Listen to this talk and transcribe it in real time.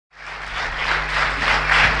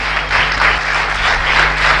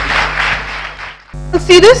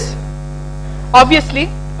See this? Obviously.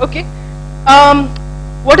 Okay.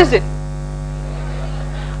 What is it?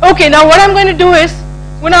 Okay, now what I'm going to do is,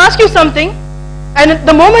 I'm going to ask you something, and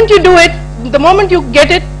the moment you do it, the moment you get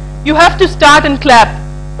it, you have to start and clap.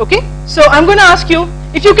 Okay? So I'm going to ask you,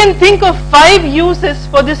 if you can think of 5 uses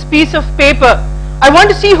for this piece of paper. I want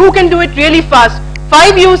to see who can do it really fast.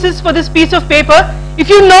 5 uses for this piece of paper. If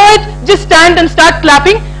you know it, just stand and start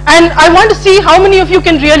clapping, and I want to see how many of you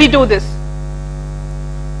can really do this.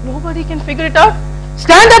 Nobody can figure it out?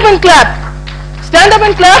 Stand up and clap. Stand up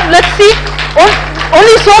and clap. Let's see.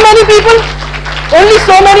 Only so many people? Only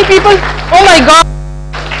so many people? Oh my God.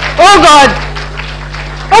 Oh God.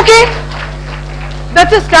 Okay.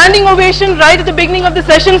 That's a standing ovation right at the beginning of the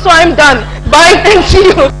session, so I'm done. Bye and see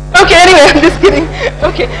you. Okay, anyway, I'm just kidding.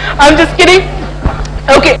 Okay, I'm just kidding.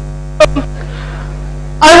 Okay.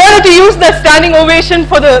 I wanted to use that standing ovation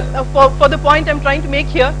for the point I'm trying to make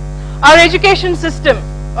here. Our education system,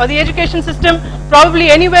 or the education system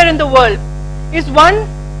probably anywhere in the world, is one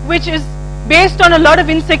which is based on a lot of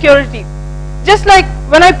insecurity. Just like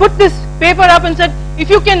when I put this paper up and said, if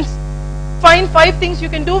you can find 5 things you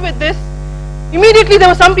can do with this, immediately there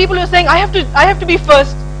were some people who were saying, I have to be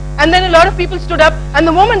first. And then a lot of people stood up, and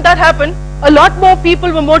the moment that happened, a lot more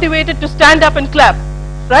people were motivated to stand up and clap,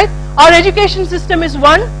 right? Our education system is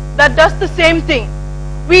one that does the same thing.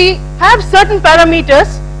 We have certain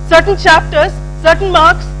parameters, certain chapters, certain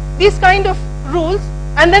marks, these kind of rules,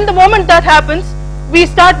 and then the moment that happens, we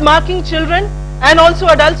start marking children and also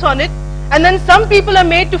adults on it, and then some people are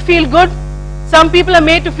made to feel good, some people are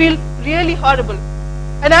made to feel really horrible.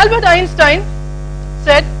 And Albert Einstein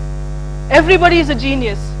said, everybody is a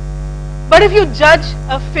genius, but if you judge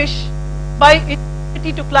a fish by its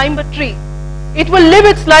ability to climb a tree, it will live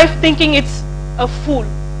its life thinking it's a fool.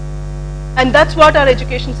 And that's what our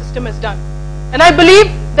education system has done. And I believe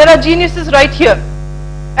there are geniuses right here,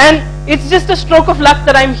 and it's just a stroke of luck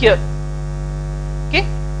that I'm here. Okay?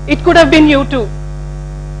 It could have been you too.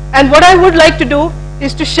 And what I would like to do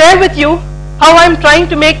is to share with you how I'm trying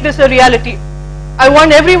to make this a reality. I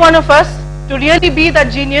want every one of us to really be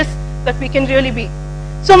that genius that we can really be.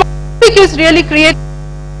 So my topic is really creative,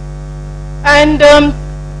 and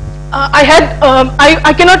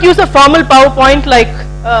I cannot use a formal PowerPoint like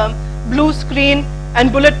blue screen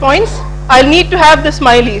and bullet points. I'll need to have the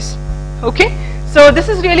smileys. Okay? So this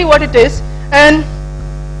is really what it is. And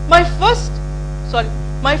my first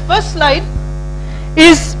slide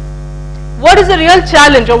is, what is the real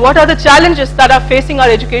challenge, or what are the challenges that are facing our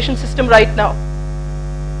education system right now?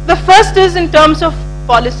 The first is in terms of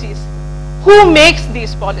policies. Who makes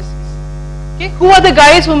these policies? Okay? Who are the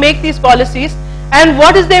guys who make these policies, and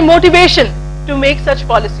what is their motivation to make such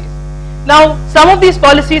policies? Now, some of these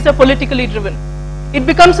policies are politically driven. It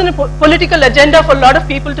becomes a political agenda for a lot of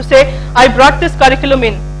people to say, I brought this curriculum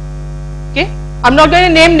in. Okay? I'm not going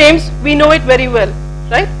to name names, we know it very well,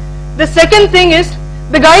 right? The second thing is,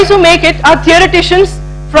 the guys who make it are theoreticians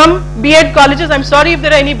from B.Ed colleges. I'm sorry if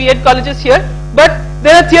there are any B.Ed colleges here, but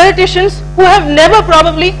there are theoreticians who have never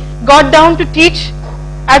probably got down to teach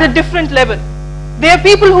at a different level. There are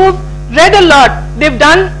people who've read a lot, they've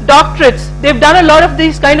done doctorates, they've done a lot of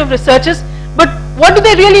these kind of researches, but what do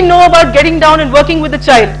they really know about getting down and working with the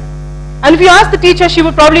child? And if you ask the teacher, she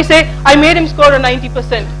would probably say, I made him score a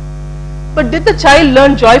 90%. But did the child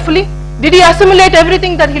learn joyfully? Did he assimilate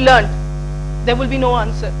everything that he learned? There will be no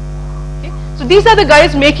answer. Okay? So these are the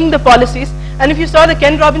guys making the policies. And if you saw the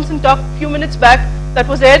Ken Robinson talk a few minutes back that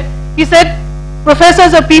was aired, he said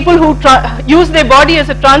professors are people who use their body as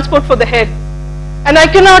a transport for the head. And I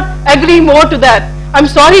cannot agree more to that. I'm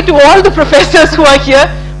sorry to all the professors who are here,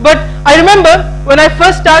 but I remember when I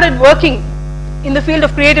first started working in the field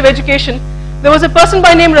of creative education, there was a person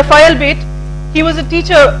by name Raphael Bate. He was a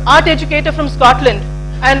teacher, art educator from Scotland,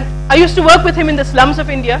 and I used to work with him in the slums of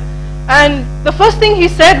India. And the first thing he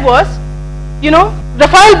said was, you know,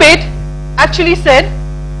 Raphael Bate actually said,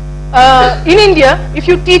 in India, if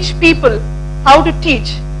you teach people how to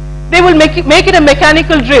teach, they will make it a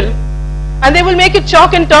mechanical drill, and they will make it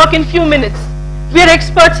chalk and talk in few minutes. We are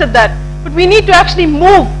experts at that, but we need to actually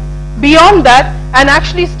move beyond that and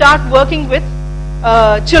actually start working with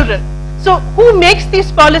children. So who makes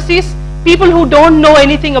these policies? People who don't know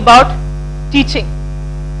anything about teaching.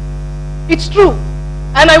 It's true,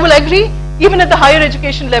 and I will agree, even at the higher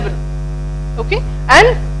education level. Okay?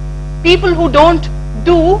 And people who don't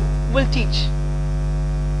do will teach.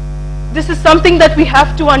 This is something that we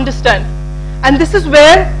have to understand, and this is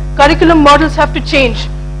where curriculum models have to change.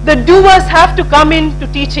 The doers have to come into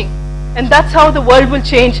teaching, and that's how the world will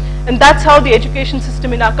change, and that's how the education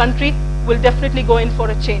system in our country will definitely go in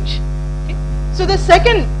for a change. Okay? So the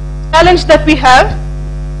second challenge that we have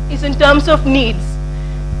is in terms of needs.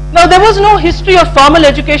 Now, there was no history of formal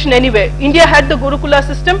education anywhere. India had the Gurukula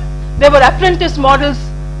system. There were apprentice models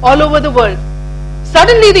all over the world.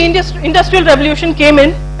 Suddenly, the Industrial Revolution came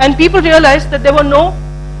in, and people realized that there were no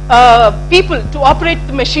people to operate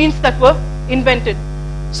the machines that were invented.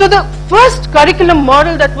 So the first curriculum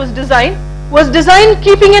model that was designed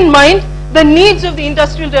keeping in mind the needs of the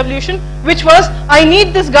Industrial Revolution, which was, I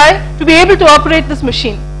need this guy to be able to operate this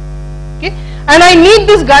machine. Okay? And I need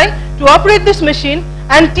this guy to operate this machine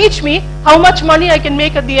and teach me how much money I can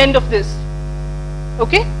make at the end of this.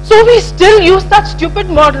 Okay? So we still use that stupid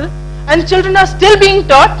model, and children are still being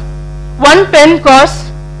taught 1 pen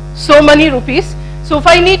costs so many rupees. So if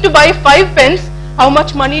I need to buy 5 pens, how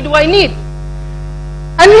much money do I need?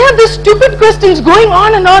 And we have these stupid questions going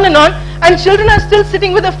on and on and on, and children are still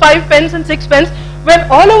sitting with the 5 pens and 6 pens, when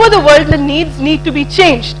all over the world the needs need to be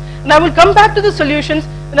changed. And I will come back to the solutions,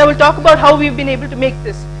 and I will talk about how we've been able to make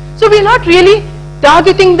this. So we're not really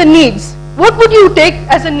targeting the needs. What would you take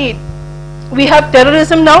as a need? We have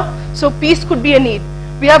terrorism now, so peace could be a need.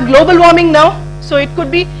 We have global warming now, so it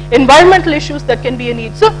could be environmental issues that can be a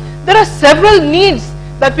need. So there are several needs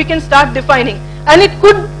that we can start defining, and it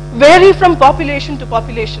could vary from population to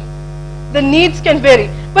population. The needs can vary,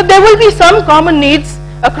 but there will be some common needs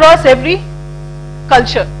across every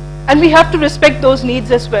culture, and we have to respect those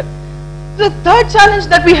needs as well. The third challenge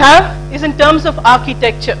that we have is in terms of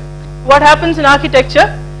architecture. What happens in architecture?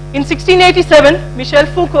 In 1687, Michel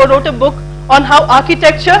Foucault wrote a book on how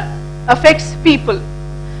architecture affects people,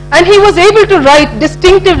 and he was able to write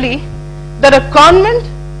distinctively that a convent,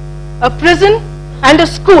 a prison, and a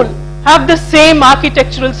school have the same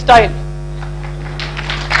architectural style.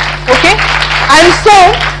 Okay? And so,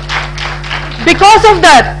 because of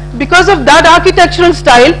that architectural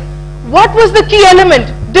style, what was the key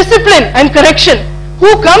element? Discipline and correction. Who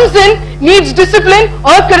comes in needs discipline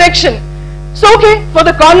or correction. So, okay, for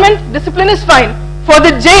the convent, discipline is fine. For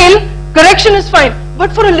the jail, correction is fine.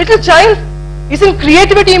 But for a little child, isn't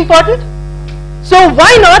creativity important? So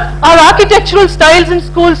why not our architectural styles in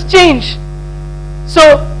schools change?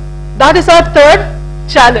 So that is our third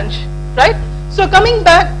challenge, right? So coming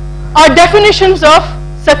back, our definitions of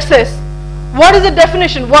success. What is a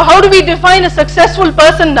definition? How do we define a successful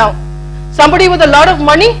person now? Somebody with a lot of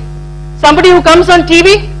money? Somebody who comes on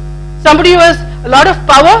TV? Somebody who has a lot of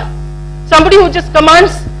power? Somebody who just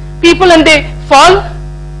commands people and they fall?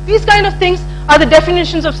 These kind of things are the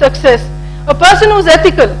definitions of success. A person who is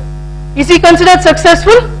ethical, is he considered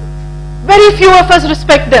successful? Very few of us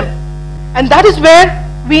respect them. And that is where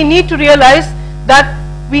we need to realize that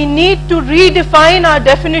we need to redefine our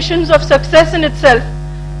definitions of success in itself.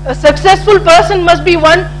 A successful person must be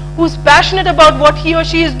one who's passionate about what he or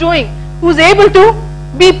she is doing, who's able to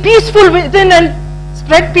be peaceful within and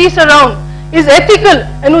spread peace around, is ethical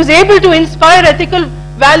and who's able to inspire ethical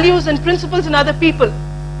values and principles in other people.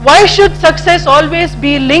 Why should success always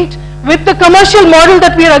be linked with the commercial model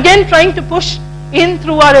that we are again trying to push in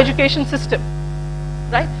through our education system,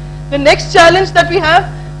 right? The next challenge that we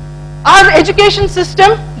have, our education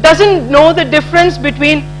system doesn't know the difference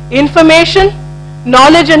between information,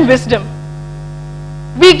 knowledge and wisdom.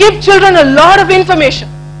 We give children a lot of information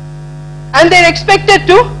and they're expected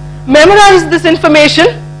to memorize this information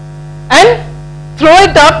and throw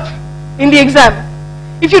it up in the exam.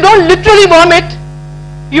 If you don't literally vomit,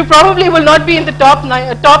 you probably will not be in the top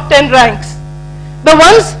 10 ranks. The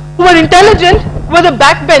ones who are intelligent were the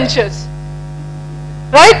backbenchers,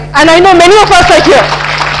 right? And I know many of us are here.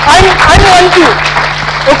 I'm one too,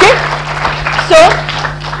 okay?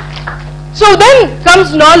 So then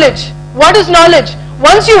comes knowledge. What is knowledge?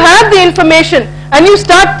 Once you have the information and you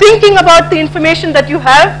start thinking about the information that you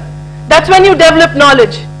have, that's when you develop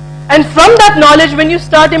knowledge. And from that knowledge, when you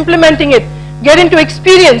start implementing it, get into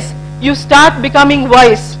experience, you start becoming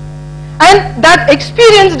wise. And that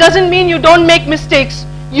experience doesn't mean you don't make mistakes.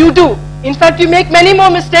 You do. In fact, you make many more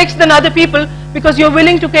mistakes than other people because you're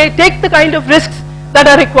willing to take the kind of risks that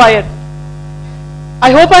are required.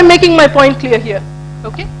 I hope I'm making my point clear here.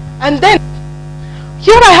 Okay? And then,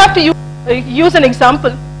 here I have to use an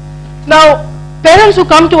example. Now, parents who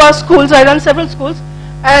come to our schools, I run several schools,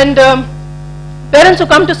 and parents who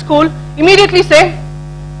come to school immediately say,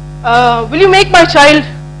 will you make my child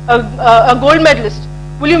a gold medalist?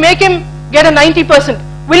 Will you make him get a 90%?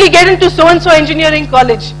 Will he get into so-and-so engineering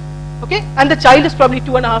college? Okay? And the child is probably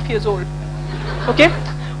 2.5 years old. Okay?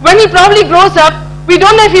 When he probably grows up, we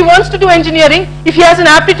don't know if he wants to do engineering, if he has an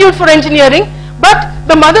aptitude for engineering, but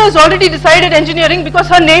the mother has already decided engineering because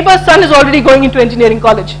her neighbor's son is already going into engineering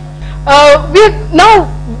college. We are now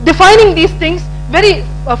defining these things very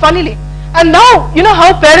funnily. And now, you know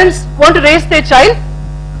how parents want to raise their child?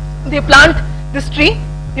 They plant this tree.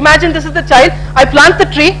 Imagine this is the child. I plant the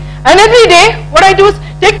tree, and every day what I do is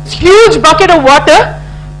take this huge bucket of water,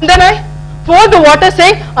 and then I pour the water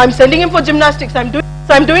saying, I'm sending him for gymnastics, I'm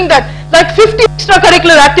doing that. Like 50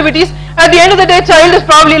 extracurricular activities. At the end of the day, child is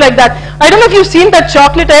probably like that. I don't know if you've seen that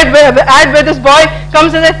chocolate ad where this boy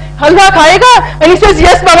comes and says, Halwa khayega? And he says,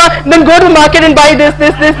 yes, mama, then go to the market and buy this.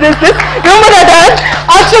 Remember that ad?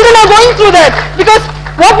 Our children are going through that. Because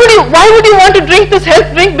why would you want to drink this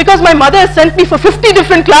health drink? Because my mother has sent me for 50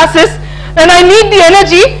 different classes, and I need the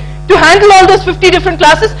energy to handle all those 50 different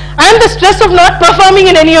classes and the stress of not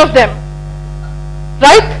performing in any of them.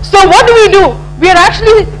 Right? So what do? We are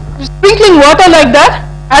actually sprinkling water like that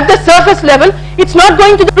at the surface level. It's not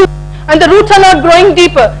going to the roots, and the roots are not growing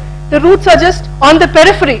deeper. The roots are just on the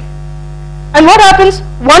periphery. And what happens?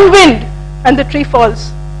 One wind and the tree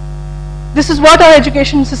falls. This is what our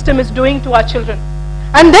education system is doing to our children.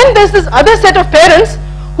 And then there's this other set of parents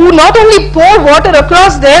who not only pour water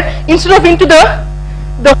across there instead of into the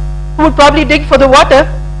who would probably dig for the water.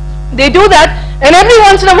 They do that, and every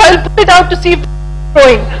once in a while put it out to see if it's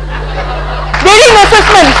growing. Grading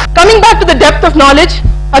assessments. Coming back to the depth of knowledge,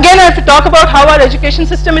 again I have to talk about how our education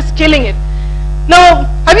system is killing it. Now,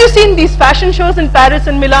 have you seen these fashion shows in Paris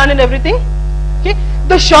and Milan and everything? Okay,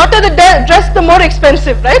 the shorter the dress, the more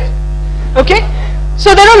expensive, right? Okay,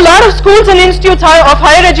 so there are a lot of schools and institutes of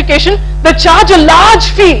higher education that charge a large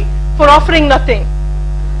fee for offering nothing,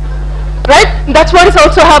 right? And that's what is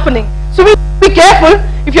also happening. So we be careful.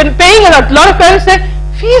 If you're paying a lot of parents say,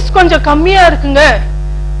 fees konja kammiya irukkunga,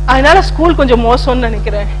 adanaala school konjam mosam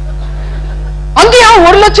nenikiren. Angeya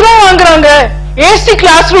 1 lakh ரூபாய் வாங்குறாங்க. AC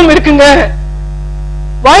classroom இருக்குங்க.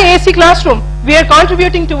 Why AC classroom? We are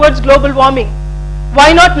contributing towards global warming.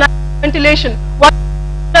 Why not ventilation? Why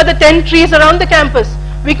are the 10 trees around the campus?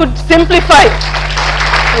 We could simplify.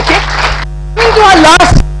 Okay. Coming to our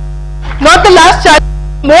last, not the last challenge,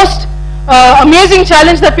 most amazing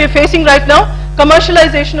challenge that we are facing right now: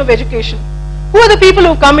 commercialization of education. Who are the people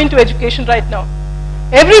who come into education right now?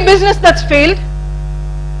 Every business that's failed,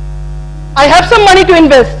 I have some money to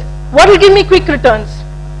invest. What will give me quick returns?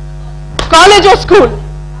 College or school?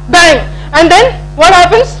 Bang! And then what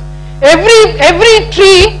happens? Every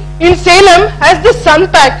tree in Salem has this sun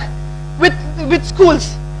pack with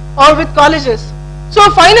schools or with colleges. So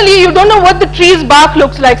finally, you don't know what the tree's bark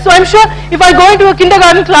looks like. So I'm sure if I go into a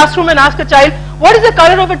kindergarten classroom and ask a child, what is the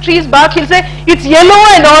color of a tree's bark? He'll say, it's yellow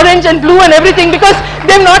and orange and blue and everything, because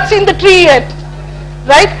they've not seen the tree yet.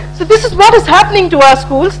 Right? So this is what is happening to our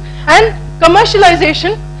schools. And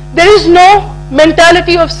commercialization, there is no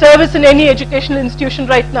mentality of service in any educational institution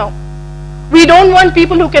right now. We don't want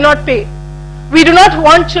people who cannot pay. We do not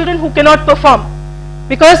want children who cannot perform,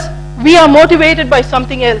 because we are motivated by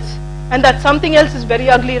something else, and that something else is very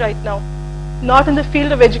ugly right now, not in the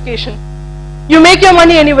field of education. You make your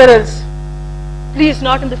money anywhere else. Please,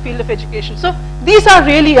 not in the field of education. So these are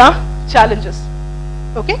really our challenges.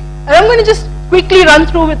 Okay? And I'm going to just quickly run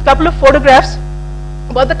through with a couple of photographs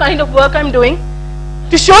about the kind of work I'm doing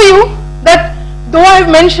to show you that though I've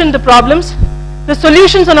mentioned the problems, the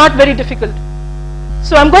solutions are not very difficult.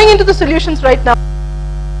 So I'm going into the solutions right now.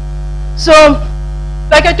 So,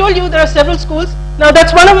 like I told you, there are several schools. Now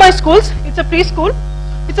that's one of my schools. It's a preschool.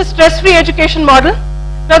 It's a stress-free education model.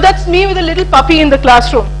 Now that's me with a little puppy in the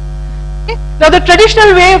classroom. Okay? Now the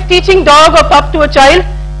traditional way of teaching dog or pup to a child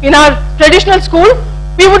in our traditional school,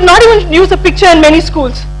 we would not even use a picture in many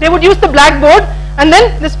schools. They would use the blackboard, and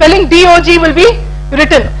then the spelling D-O-G will be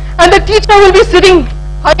written. And the teacher will be sitting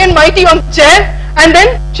high and mighty on the chair, and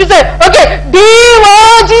then she said, okay,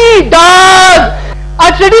 D-O-G, dog.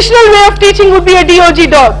 Our traditional way of teaching would be a D-O-G,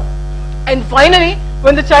 dog. And finally,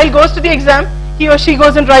 when the child goes to the exam, he or she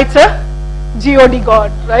goes and writes a G-O-D,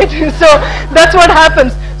 God, right? So that's what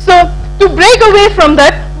happens. So to break away from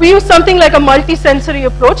that, we use something like a multi-sensory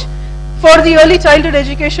approach. For the early childhood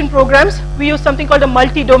education programs, we use something called a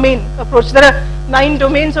multi-domain approach. There are 9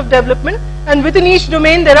 domains of development, and within each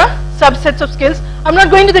domain there are subsets of skills. I'm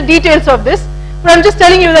not going to the details of this, but I'm just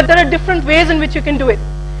telling you that there are different ways in which you can do it.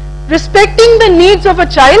 Respecting the needs of a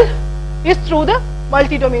child is through the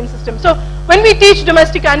multi-domain system. So when we teach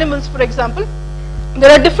domestic animals, for example,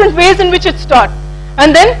 there are different ways in which it's taught.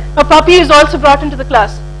 And then a puppy is also brought into the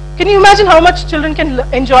class. Can you imagine how much children can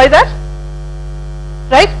enjoy that?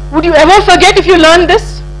 Right? Would you ever forget if you learn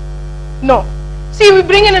this? No. See, we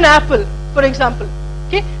bring in an apple, for example.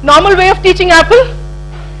 Okay? Normal way of teaching apple?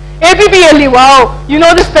 A-P-P-L-E, wow, you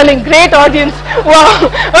know the spelling, great audience,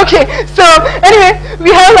 wow, okay, so anyway,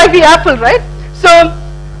 we have like the apple, right? So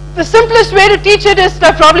the simplest way to teach it is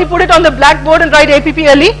to probably put it on the blackboard and write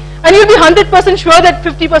A-P-P-L-E, And you'll be 100% sure that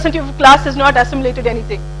 50% of your class has not assimilated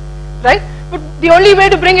anything, right? But the only way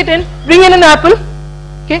to bring in an apple,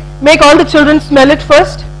 okay, make all the children smell it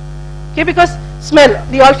first, okay, because smell,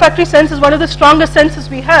 the olfactory sense is one of the strongest senses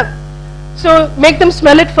we have. So make them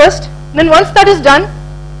smell it first, then once that is done,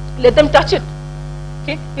 let them touch it,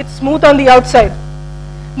 okay, it's smooth on the outside.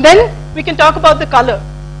 Then we can talk about the color.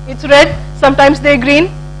 It's red, sometimes they're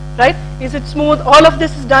green, right? Is it smooth? All of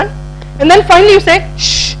this is done. And then finally you say,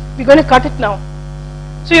 shh, we're going to cut it now.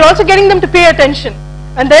 So you're also getting them to pay attention.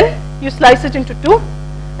 And then you slice it into two,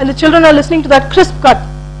 and the children are listening to that crisp cut,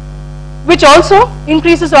 which also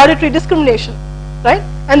increases auditory discrimination, right?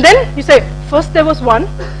 And then you say, first there was one,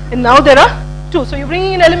 and now there are two. So you're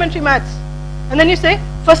bringing in elementary maths. And then you say,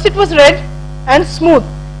 first it was red and smooth.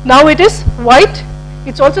 Now it is white,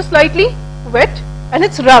 it's also slightly wet, and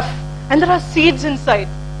it's rough. And there are seeds inside.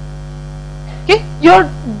 Okay? You're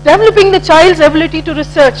developing the child's ability to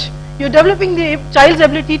research. You're developing the child's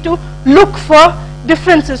ability to look for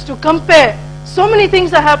differences, to compare. So many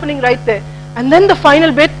things are happening right there. And then the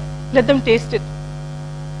final bit, let them taste it.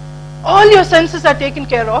 All your senses are taken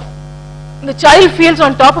care of. The child feels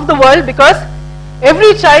on top of the world because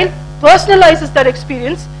every child personalizes that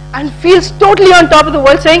experience and feels totally on top of the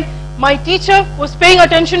world, saying, my teacher was paying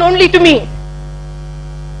attention only to me.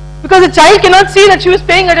 Because the child cannot see that she was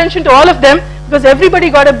paying attention to all of them, because everybody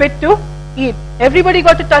got a bit to eat. Everybody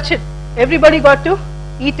got to touch it. Everybody got to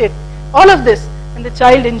eat it. All of this. And the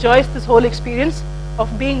child enjoys this whole experience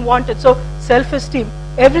of being wanted. So self-esteem.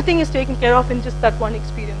 Everything is taken care of in just that one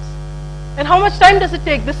experience. And how much time does it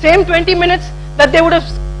take? The same 20 minutes that they would have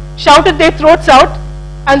shouted their throats out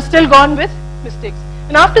and still gone with mistakes.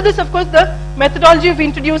 And after this, of course, the methodology of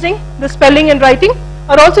introducing the spelling and writing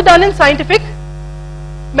are also done in scientific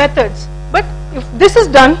methods. But if this is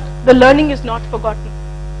done, the learning is not forgotten.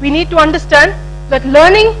 We need to understand that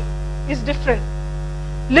learning is different.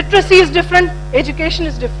 Literacy is different, education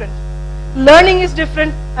is different. Learning is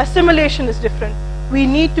different, assimilation is different. We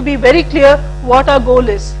need to be very clear what our goal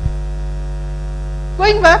is.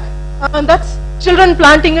 Going back, that's children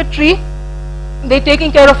planting a tree. They're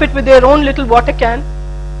taking care of it with their own little water can.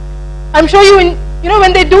 I'm sure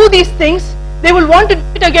when they do these things, they will want to do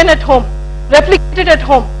it again at home, replicate it at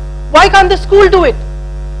home. Why can't the school do it?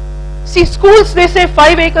 See, schools, they say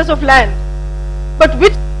 5 acres of land. But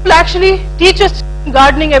which school actually teaches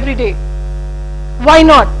gardening every day? Why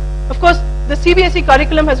not? Of course, the CBSE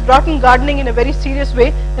curriculum has brought in gardening in a very serious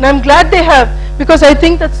way, and I'm glad they have, because I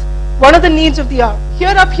think that's one of the needs of the hour.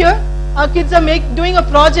 Up here, our kids are doing a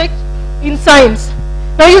project in science.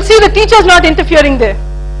 Now you'll see the teacher's not interfering there.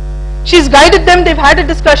 She's guided them, they've had a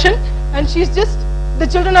discussion, and the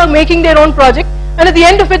children are making their own project, and at the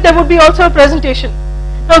end of it there would be also a presentation.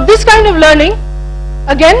 Now this kind of learning,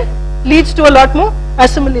 again, leads to a lot more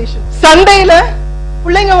assimilation. Sunday,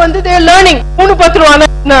 they are learning,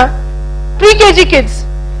 pre-KG kids,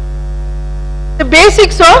 the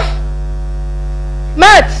basics of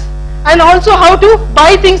maths, and also how to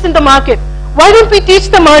buy things in the market. Why don't we teach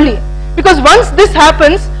them early? Because once this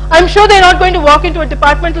happens, I'm sure they're not going to walk into a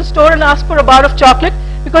departmental store and ask for a bar of chocolate,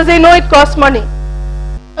 because they know it costs money.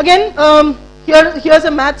 Again, here's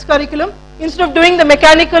a maths curriculum. Instead of doing the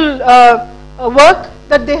mechanical work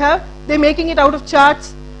that they have, they're making it out of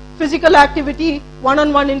charts, physical activity,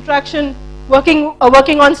 one-on-one interaction,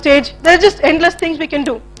 working on stage. There are just endless things we can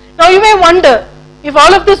do. Now you may wonder if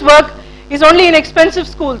all of this work is only in expensive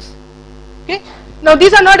schools. Okay? Now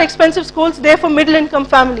these are not expensive schools, they're for middle-income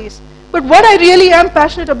families. But what I really am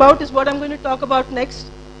passionate about is what I'm going to talk about next,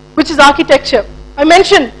 which is architecture. I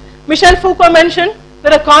mentioned, Michel Foucault mentioned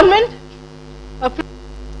that a convent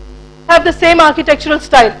have the same architectural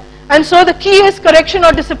style. And so the key is correction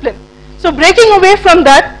or discipline. So breaking away from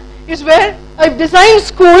that is where I've designed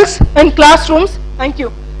schools and classrooms, thank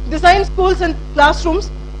you, design schools and classrooms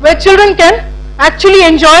where children can actually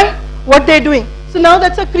enjoy what they're doing. So now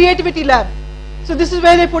that's a creativity lab. So this is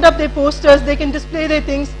where they put up their posters, they can display their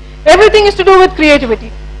things. Everything is to do with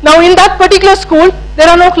creativity. Now in that particular school, there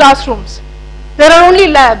are no classrooms. There are only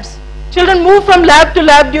labs. Children move from lab to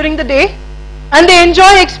lab during the day and they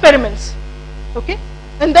enjoy experiments. Okay?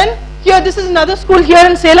 And then here, this is another school here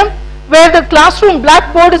in Salem where the classroom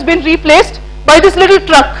blackboard has been replaced by this little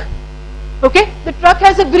truck. Okay? The truck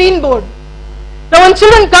has a green board. Now when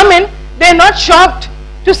children come in, they're not shocked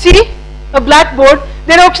to see a blackboard.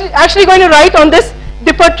 They're actually going to write on this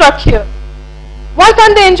dipper truck here. Why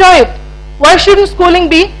can't they enjoy it? Why shouldn't schooling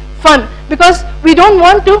be fun? Because we don't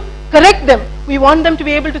want to correct them. We want them to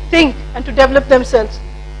be able to think and to develop themselves.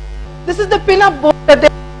 This is the pin-up board that they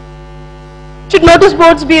should notice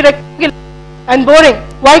boards be rectangular and boring.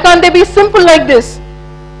 Why can't they be simple like this?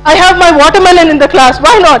 I have my watermelon in the class.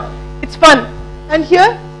 Why not? It's fun. And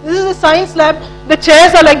here, this is a science lab. The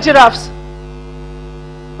chairs are like giraffes.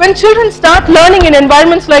 When children start learning in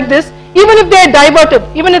environments like this, even if they are diverted,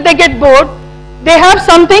 even if they get bored, they have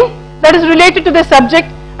something that is related to their subject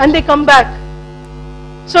and they come back.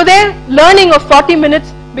 So their learning of 40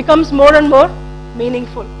 minutes becomes more and more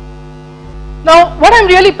meaningful. Now, what I'm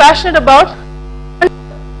really passionate about,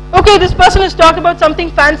 okay, this person has talked about something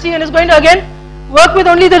fancy and is going to again work with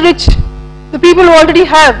only the rich, the people who already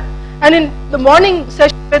have. And in the morning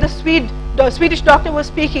session where the Swedish doctor was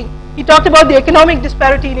speaking, he talked about the economic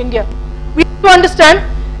disparity in India. We have to understand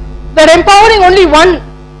that empowering only one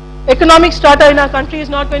economic strata in our country is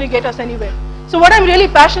not going to get us anywhere. So what I'm really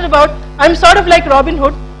passionate about, I'm sort of like Robin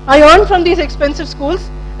Hood. I earn from these expensive schools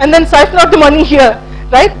and then siphon out the money here,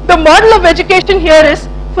 right? The model of education here is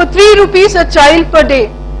for 3 rupees a child per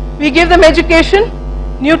day. We give them education,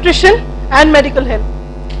 nutrition and medical help.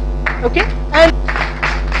 Okay? And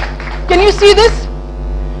can you see this?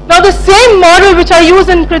 Now the same model which I use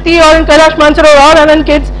in Kriti or in Kailash Mansara or Anand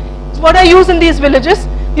Kids is what I use in these villages.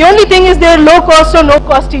 The only thing is they are low cost or no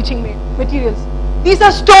cost teaching materials. These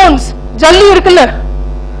are stones, jalli irukalla,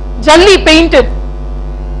 jalli painted.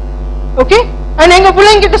 Okay? And enga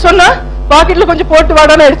pullangitta sonna pocket lo konjam pottu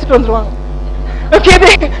vaadana edutittu vandruvaanga.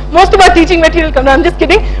 Okay, most of our teaching material comes. I'm just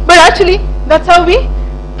kidding, but actually that's how we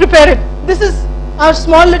prepare it. This is our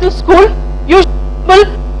small little school.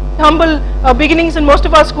 Usually humble beginnings in most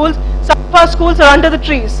of our schools. Some of our schools are under the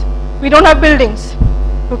trees. We don't have buildings,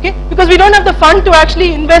 okay, because we don't have the fund to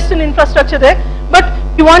actually invest in infrastructure there, but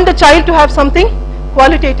we want the child to have something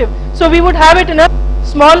qualitative. So we would have it in a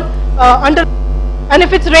small under, and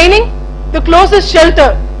if it's raining, the closest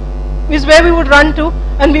shelter is where we would run to,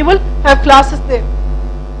 and we will have classes there.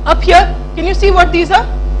 Up here, can you see what these are?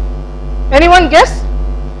 Anyone guess?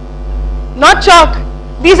 Not chalk.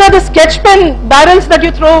 These are the sketch pen barrels that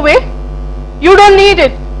you throw away. You don't need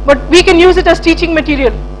it, but we can use it as teaching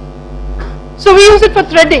material. So we use it for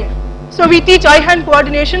threading. So we teach eye-hand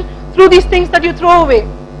coordination through these things that you throw away.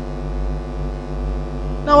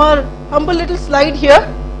 Now our humble little slide here.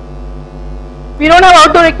 We don't have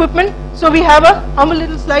outdoor equipment, so we have a humble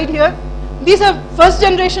little slide here. These are first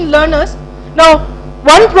generation learners. Now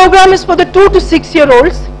one program is for the 2 to 6 year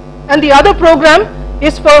olds and the other program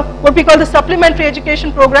is for what we call the supplementary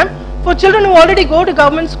education program for children who already go to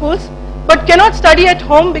government schools but cannot study at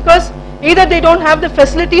home because either they don't have the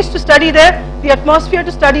facilities to study there, the atmosphere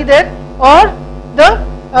to study there, or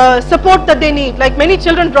the support that they need. Like many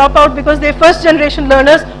children drop out because they're first generation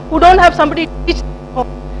learners who don't have somebody to teach them at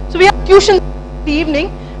home. So we have tuition in the evening,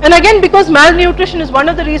 and again because malnutrition is one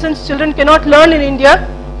of the reasons children cannot learn in India,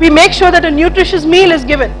 we make sure that a nutritious meal is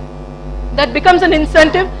given. That becomes an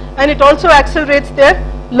incentive and it also accelerates their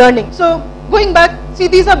learning. So going back, see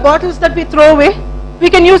these are bottles that we throw away. We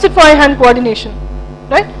can use it for eye-hand coordination,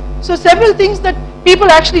 right? So several things that people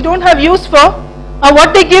actually don't have use for are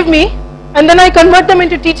what they give me, and then I convert them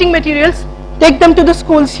into teaching materials, take them to the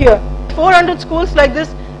schools here. 400 schools like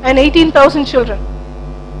this and 18,000 children.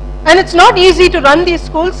 And it's not easy to run these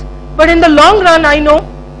schools, but in the long run I know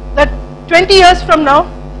that 20 years from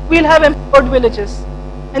now we'll have empowered villages.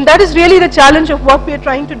 And that is really the challenge of what we are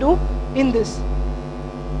trying to do in this.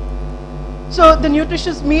 So the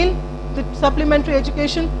nutritious meal, the supplementary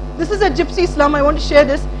education. This is a gypsy slum. I want to share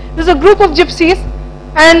this. There's a group of gypsies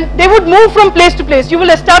and they would move from place to place. You will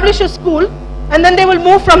establish a school and then they will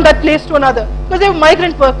move from that place to another because they were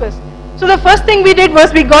migrant workers. So the first thing we did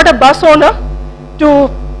was we got a bus owner to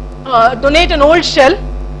donate an old shell.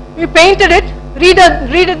 We painted it,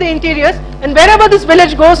 redid the interiors, and wherever this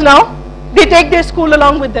village goes now, they take their school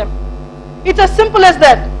along with them. It's as simple as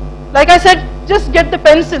that. Like I said, just get the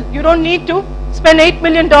pencil. You don't need to spend $8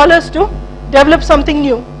 million to develop something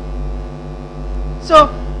new.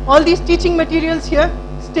 So all these teaching materials here,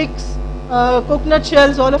 sticks, coconut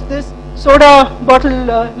shells, all of this, soda bottle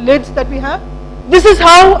lids that we have. This is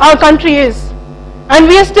how our country is. And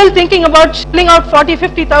we are still thinking about shelling out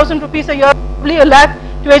 40,000-50,000 rupees a year, probably a lakh,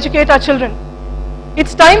 to educate our children.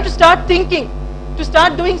 It's time to start thinking, to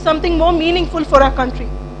start doing something more meaningful for our country.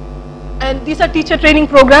 And these are teacher training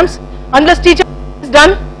programs. Unless teacher is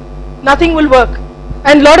done, nothing will work.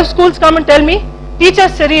 And a lot of schools come and tell me, teacher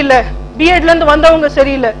seriyilla, B.Ed landa vandavanga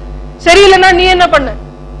seriyilla. Seriyillana nee enna panna?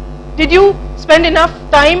 Did you spend enough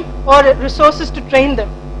time or resources to train them?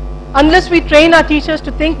 Unless we train our teachers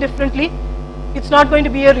to think differently, it's not going to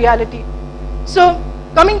be a reality. So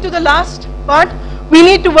coming to the last part, we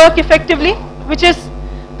need to work effectively, which is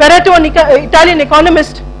Pareto, an Italian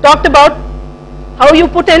economist, talked about how you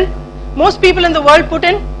put in, most people in the world put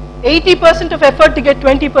in 80% of effort to get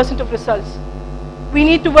 20% of results. we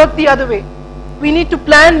need to work the other way. We need to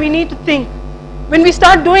plan, we need to think. When we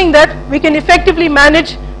start doing that, we can effectively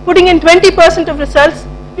manage putting in 20% of results,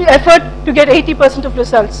 the effort to get 80% of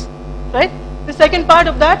results, right? The second part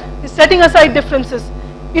of that is setting aside differences.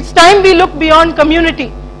 It's time we look beyond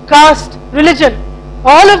community, caste, religion,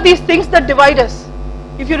 all of these things that divide us.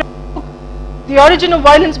 If you read the book, The Origin of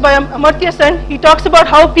Violence by Amartya Sen, he talks about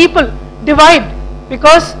how people divide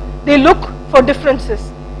because they look for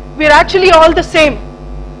differences. We are actually all the same,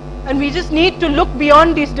 and we just need to look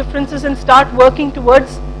beyond these differences and start working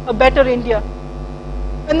towards a better India.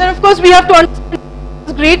 And then of course we have to understand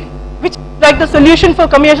greed, which is like the solution for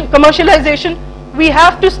commercialization. We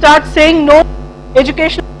have to start saying no to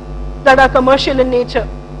education that are commercial in nature.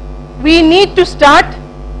 We need to start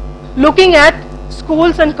looking at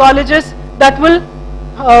schools and colleges that will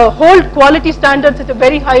hold quality standards at a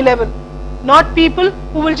very high level. Not people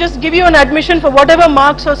who will just give you an admission for whatever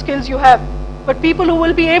marks or skills you have, but people who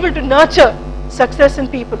will be able to nurture success in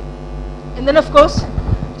people. And then of course,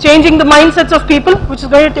 changing the mindsets of people, which is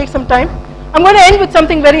going to take some time. I'm going to end with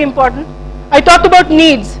something very important. I talked about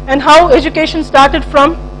needs and how education started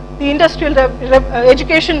from the industrial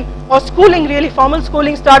education, or schooling really, formal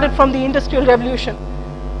schooling started from the Industrial Revolution.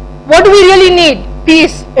 What do we really need?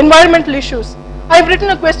 Peace, environmental issues. I've written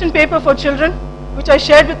a question paper for children, which I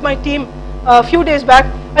shared with my team a few days back.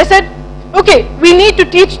 I said, okay, we need to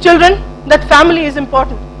teach children that family is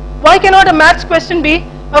important. Why cannot a maths question be,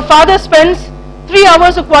 a father spends 3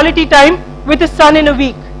 hours of quality time with his son in a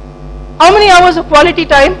week? How many hours of quality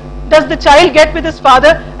time does the child get with his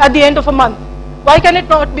father at the end of a month? Why can it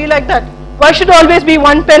not be like that? Why should it always be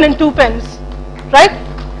 1 pen and 2 pens, right?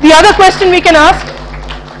 The other question we can ask,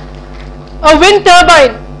 a wind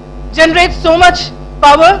turbine generates so much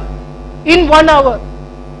power in 1 hour,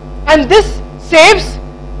 and this saves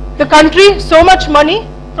the country so much money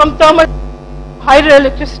from thermal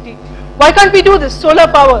hydroelectricity. Why can't we do this? Solar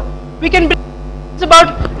power. We can bring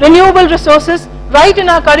about renewable resources right in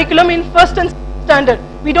our curriculum in first and second standard.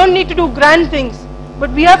 We don't need to do grand things, but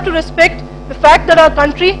we have to respect the fact that our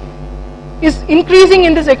country is increasing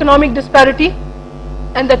in this economic disparity,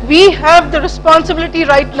 and that we have the responsibility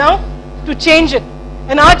right now to change it.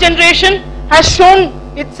 And our generation has shown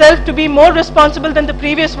itself to be more responsible than the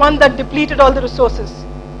previous one that depleted all the resources.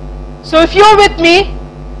 So if you're with me,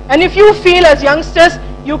 and if you feel as youngsters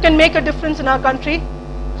you can make a difference in our country,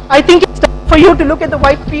 I think it's time for you to look at the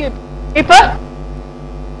white paper,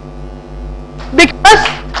 because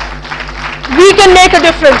we can make a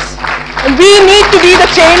difference, and we need to be the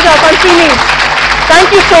change our country needs.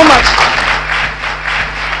 Thank you so much.